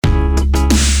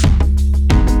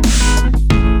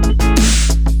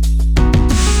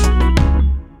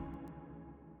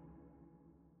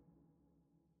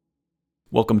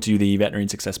Welcome to the Veterinary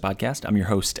Success Podcast. I'm your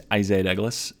host, Isaiah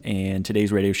Douglas, and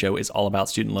today's radio show is all about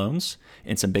student loans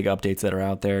and some big updates that are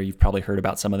out there. You've probably heard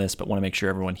about some of this, but want to make sure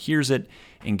everyone hears it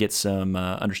and gets some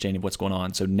understanding of what's going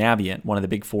on. So Navient, one of the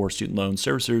big four student loan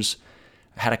servicers,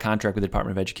 had a contract with the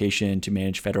Department of Education to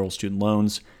manage federal student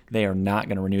loans. They are not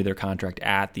going to renew their contract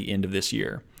at the end of this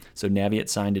year. So Navient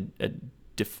signed a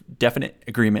definite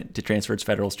agreement to transfer its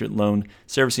federal student loan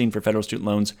servicing for federal student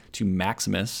loans to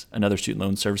Maximus, another student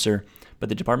loan servicer. But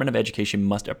the Department of Education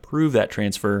must approve that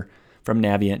transfer from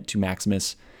Navient to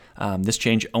Maximus. This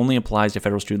change only applies to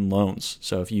federal student loans.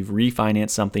 So if you've refinanced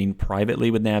something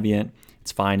privately with Navient,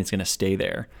 it's fine. It's going to stay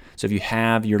there. So if you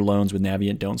have your loans with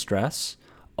Navient, don't stress.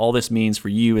 All this means for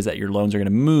you is that your loans are going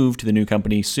to move to the new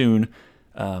company soon.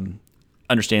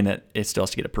 Understand that it still has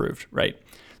to get approved, right?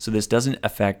 So this doesn't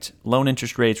affect loan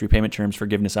interest rates, repayment terms,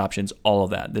 forgiveness options, all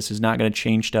of that. This is not going to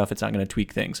change stuff. It's not going to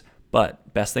tweak things.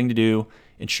 But best thing to do,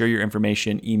 ensure your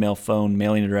information, email, phone,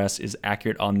 mailing address is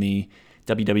accurate on the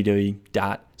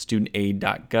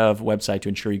www.studentaid.gov website to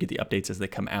ensure you get the updates as they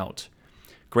come out.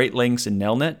 Great Links and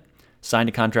Nelnet signed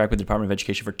a contract with the Department of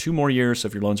Education for 2 more years. So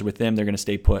if your loans are with them, they're going to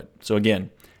stay put. So again,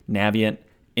 Navient,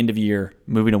 end of year,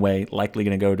 moving away, likely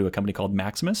going to go to a company called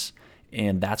Maximus,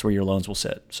 and that's where your loans will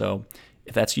sit. So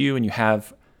if that's you and you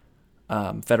have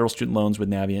federal student loans with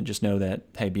Navient, just know that,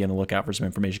 hey, be on the lookout for some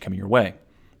information coming your way.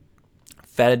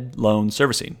 Fed Loan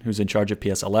Servicing, who's in charge of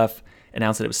PSLF,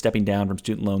 announced that it was stepping down from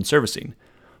student loan servicing.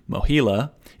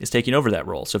 MOHELA is taking over that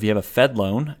role. So if you have a Fed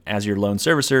loan as your loan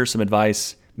servicer, some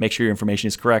advice, make sure your information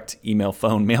is correct. Email,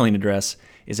 phone, mailing address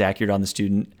is accurate on the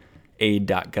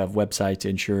studentaid.gov website to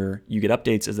ensure you get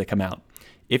updates as they come out.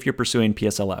 If you're pursuing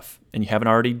PSLF and you haven't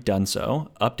already done so,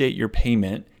 update your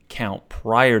payment count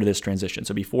prior to this transition.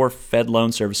 So before Fed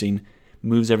Loan Servicing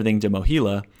moves everything to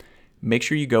MOHELA, make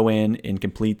sure you go in and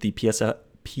complete the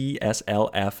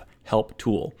PSLF help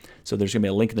tool. So there's going to be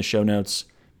a link in the show notes,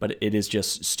 but it is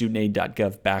just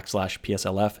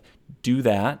studentaid.gov/PSLF. Do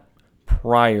that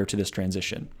prior to this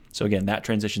transition. So again, that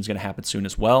transition is going to happen soon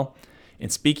as well.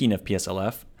 And speaking of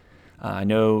PSLF, I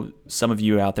know some of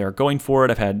you out there are going for it.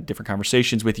 I've had different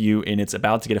conversations with you, and it's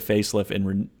about to get a facelift and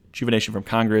rejuvenation from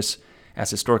Congress,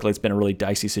 as historically it's been a really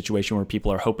dicey situation where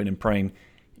people are hoping and praying,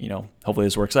 hopefully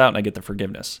this works out and I get the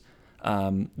forgiveness.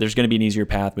 There's going to be an easier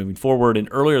path moving forward. And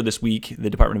earlier this week, the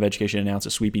Department of Education announced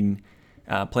a sweeping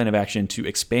plan of action to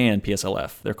expand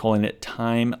PSLF. They're calling it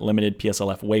time-limited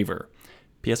PSLF waiver.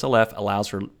 PSLF allows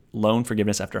for loan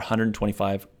forgiveness after 120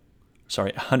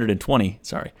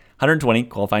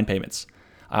 qualifying payments.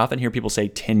 I often hear people say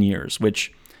 10 years,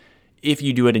 which if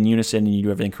you do it in unison and you do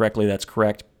everything correctly, that's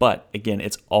correct. But again,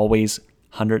 it's always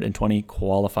 120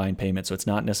 qualifying payments. So it's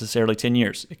not necessarily 10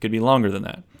 years. It could be longer than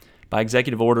that. By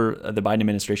executive order, the Biden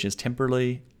administration has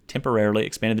temporarily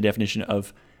expanded the definition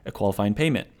of a qualifying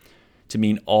payment to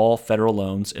mean all federal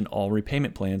loans and all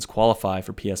repayment plans qualify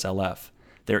for PSLF.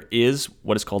 There is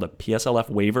what is called a PSLF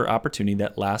waiver opportunity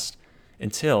that lasts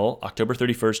until October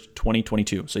 31st,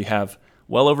 2022. So you have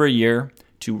well over a year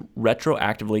to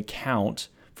retroactively count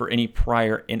for any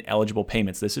prior ineligible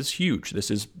payments. This is huge. This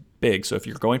is big. So if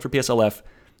you're going for PSLF,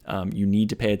 you need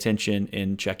to pay attention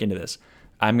and check into this.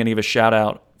 I'm going to give a shout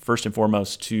out first and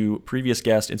foremost to previous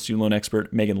guest and student loan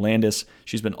expert, Megan Landis.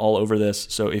 She's been all over this.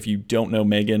 So if you don't know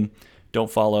Megan,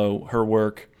 don't follow her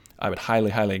work, I would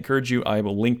highly, highly encourage you. I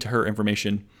will link to her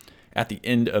information at the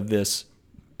end of this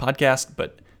podcast,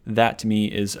 but that to me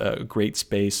is a great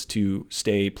space to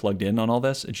stay plugged in on all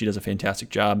this. And she does a fantastic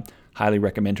job. Highly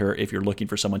recommend her if you're looking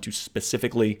for someone to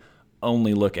specifically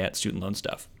only look at student loan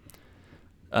stuff.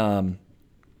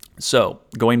 So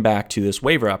going back to this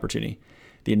waiver opportunity,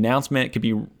 the announcement could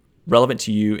be relevant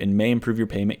to you and may improve your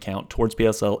payment count towards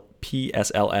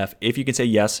PSLF if you can say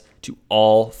yes to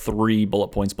all 3 bullet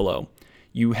points below.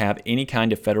 You have any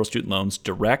kind of federal student loans,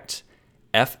 direct,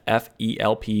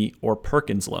 FFELP, or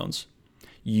Perkins loans.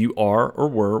 You are or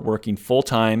were working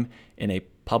full-time in a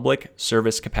public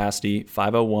service capacity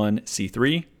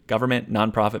 501c3 government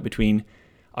nonprofit between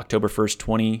October 1st,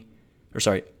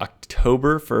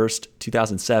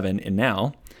 2007 and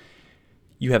now.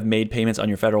 You have made payments on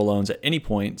your federal loans at any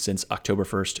point since October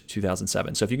 1st,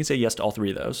 2007. So if you can say yes to all 3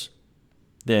 of those,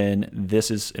 then this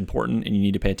is important and you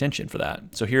need to pay attention for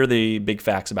that. So here are the big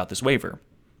facts about this waiver.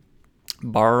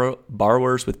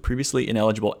 Borrowers with previously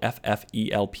ineligible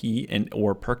FFELP and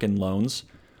or Perkins loans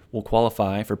will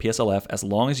qualify for PSLF as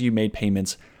long as you made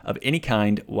payments of any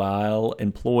kind while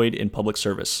employed in public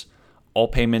service. All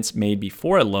payments made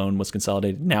before a loan was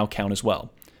consolidated now count as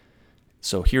well.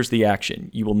 So here's the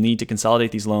action. You will need to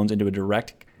consolidate these loans into a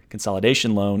direct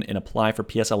consolidation loan and apply for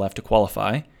PSLF to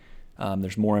qualify.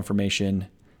 There's more information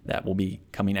that will be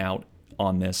coming out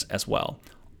on this as well.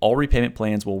 All repayment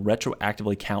plans will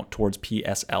retroactively count towards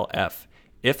PSLF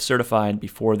if certified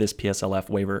before this PSLF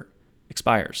waiver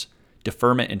expires.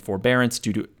 Deferment and forbearance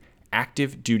due to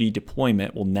active duty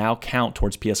deployment will now count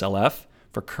towards PSLF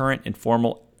for current and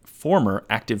former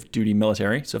active duty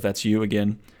military. So if that's you,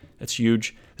 again, that's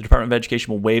huge. The Department of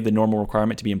Education will waive the normal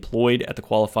requirement to be employed at the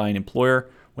qualifying employer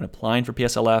when applying for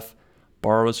PSLF.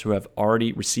 Borrowers who have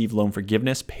already received loan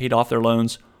forgiveness, paid off their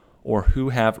loans, or who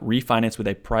have refinanced with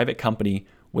a private company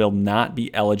will not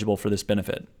be eligible for this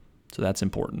benefit. So that's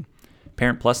important.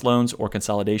 Parent Plus loans or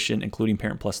consolidation, including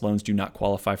Parent Plus loans, do not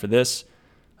qualify for this.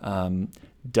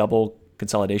 Double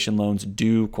consolidation loans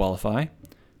do qualify.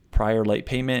 Prior late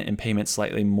payment and payment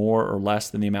slightly more or less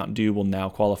than the amount due will now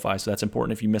qualify. So that's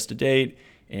important if you missed a date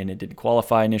and it didn't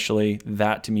qualify initially.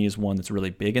 That to me is one that's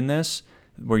really big in this,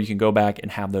 where you can go back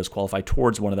and have those qualify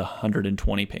towards one of the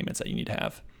 120 payments that you need to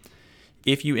have.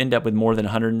 If you end up with more than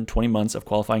 120 months of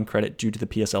qualifying credit due to the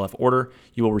PSLF order,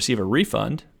 you will receive a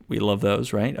refund. We love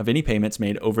those, right? Of any payments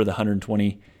made over the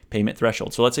 120 payment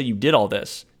threshold. So let's say you did all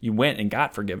this, you went and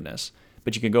got forgiveness,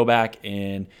 but you can go back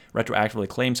and retroactively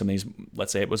claim some of these.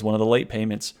 Let's say it was one of the late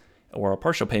payments or a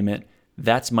partial payment.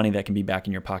 That's money that can be back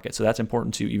in your pocket. So that's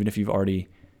important too, even if you've already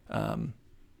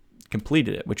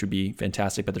completed it, which would be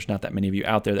fantastic, but there's not that many of you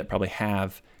out there that probably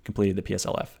have completed the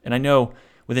PSLF. And I know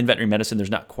within veterinary medicine,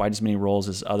 there's not quite as many roles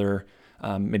as other,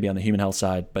 maybe on the human health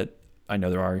side, but I know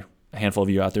there are a handful of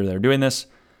you out there that are doing this.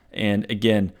 And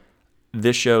again,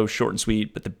 this show, short and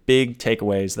sweet, but the big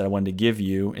takeaways that I wanted to give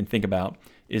you and think about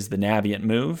is the Navient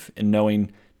move and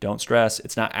knowing, don't stress,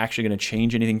 it's not actually going to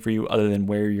change anything for you other than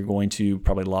where you're going to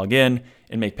probably log in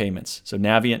and make payments. So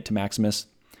Navient to Maximus,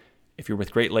 if you're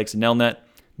with Great Lakes and Nelnet,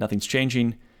 nothing's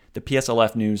changing. The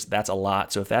PSLF news, that's a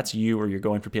lot. So if that's you or you're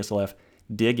going for PSLF,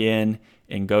 dig in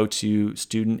and go to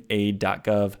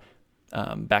studentaid.gov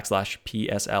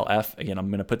 /PSLF. Again, I'm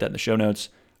going to put that in the show notes.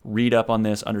 Read up on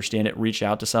this, understand it, reach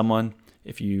out to someone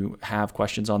if you have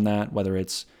questions on that, whether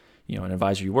it's an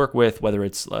advisor you work with, whether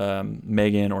it's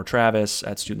Megan or Travis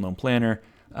at Student Loan Planner,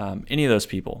 any of those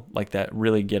people like that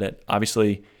really get it.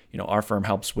 Obviously, our firm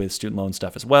helps with student loan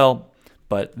stuff as well,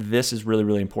 but this is really,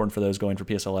 really important for those going for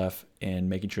PSLF and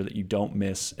making sure that you don't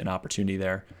miss an opportunity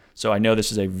there. So I know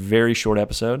this is a very short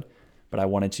episode, but I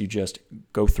wanted to just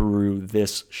go through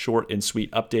this short and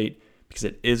sweet update because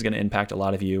it is going to impact a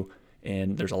lot of you.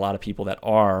 And there's a lot of people that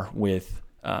are with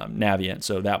Navient.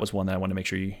 So that was one that I wanted to make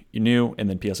sure you knew. And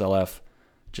then PSLF,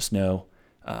 just know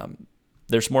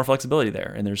there's more flexibility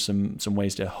there. And there's some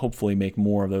ways to hopefully make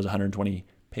more of those 120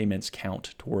 payments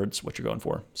count towards what you're going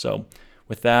for. So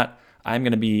with that, I'm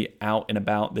going to be out and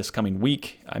about this coming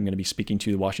week. I'm going to be speaking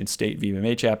to the Washington State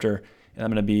VMA chapter. And I'm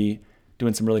going to be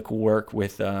doing some really cool work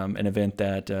with an event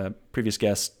that previous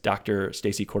guest, Dr.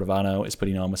 Stacy Cordovano, is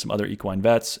putting on with some other equine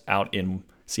vets out in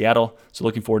Seattle. So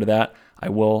looking forward to that. I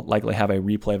will likely have a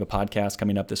replay of a podcast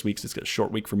coming up this week. So it's a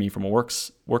short week for me from a work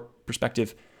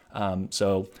perspective.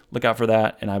 So look out for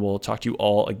that. And I will talk to you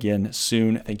all again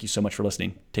soon. Thank you so much for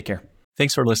listening. Take care.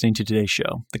 Thanks for listening to today's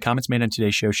show. The comments made on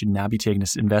today's show should not be taken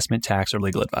as investment, tax, or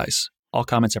legal advice. All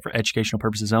comments are for educational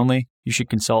purposes only. You should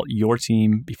consult your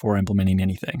team before implementing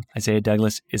anything. Isaiah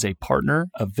Douglas is a partner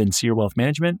of Vincere Wealth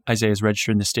Management. Isaiah is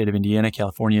registered in the state of Indiana,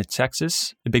 California,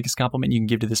 Texas. The biggest compliment you can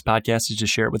give to this podcast is to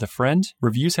share it with a friend.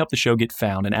 Reviews help the show get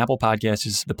found, and Apple Podcasts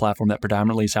is the platform that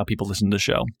predominantly is how people listen to the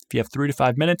show. If you have 3 to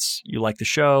 5 minutes, you like the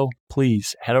show,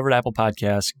 please head over to Apple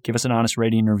Podcasts, give us an honest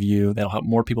rating and review. That'll help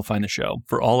more people find the show.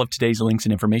 For all of today's links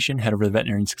and information, head over to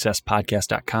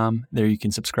veterinariansuccesspodcast.com. There you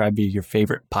can subscribe via your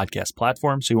favorite podcast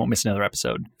platform so you won't miss another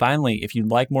episode. Finally, if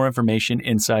you'd like more information,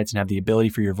 insights, and have the ability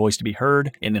for your voice to be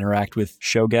heard and interact with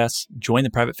show guests, join the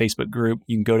private Facebook group.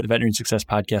 You can go to the Veterinary Success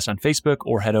Podcast on Facebook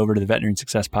or head over to the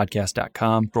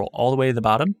veterinariansuccesspodcast.com. Scroll all the way to the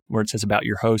bottom where it says about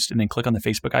your host and then click on the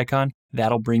Facebook icon.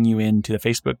 That'll bring you into the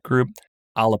Facebook group.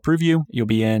 I'll approve you, you'll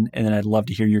be in, and then I'd love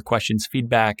to hear your questions,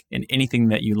 feedback, and anything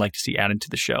that you'd like to see added to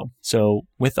the show. So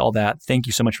with all that, thank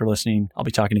you so much for listening. I'll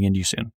be talking again to you soon.